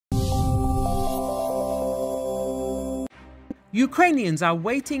Ukrainians are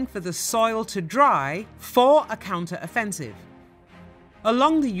waiting for the soil to dry for a counter-offensive.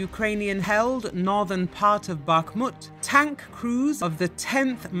 Along the Ukrainian-held northern part of Bakhmut, tank crews of the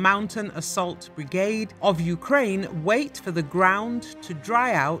 10th Mountain Assault Brigade of Ukraine wait for the ground to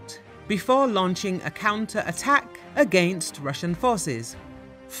dry out before launching a counter-attack against Russian forces.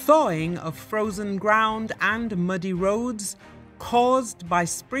 Thawing of frozen ground and muddy roads caused by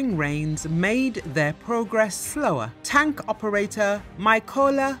spring rains made their progress slower. Tank operator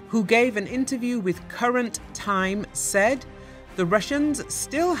Mykola, who gave an interview with Current Time, said the Russians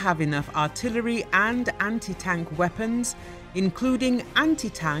still have enough artillery and anti-tank weapons, including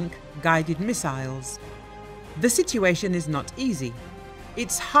anti-tank guided missiles. The situation is not easy.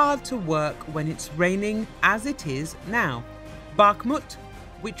 It's hard to work when it's raining, as it is now. Bakhmut,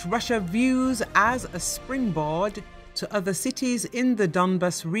 which Russia views as a springboard to other cities in the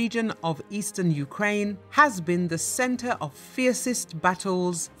Donbas region of eastern Ukraine, has been the center of fiercest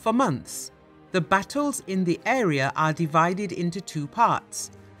battles for months. The battles in the area are divided into two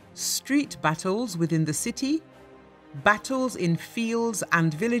parts: street battles within the city, battles in fields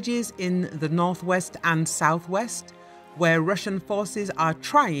and villages in the northwest and southwest, where Russian forces are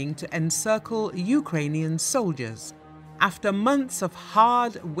trying to encircle Ukrainian soldiers. After months of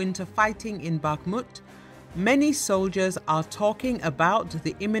hard winter fighting in Bakhmut, many soldiers are talking about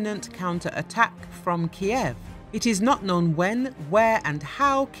the imminent counter-attack from Kiev. It is not known when, where and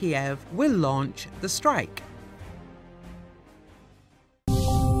how Kiev will launch the strike.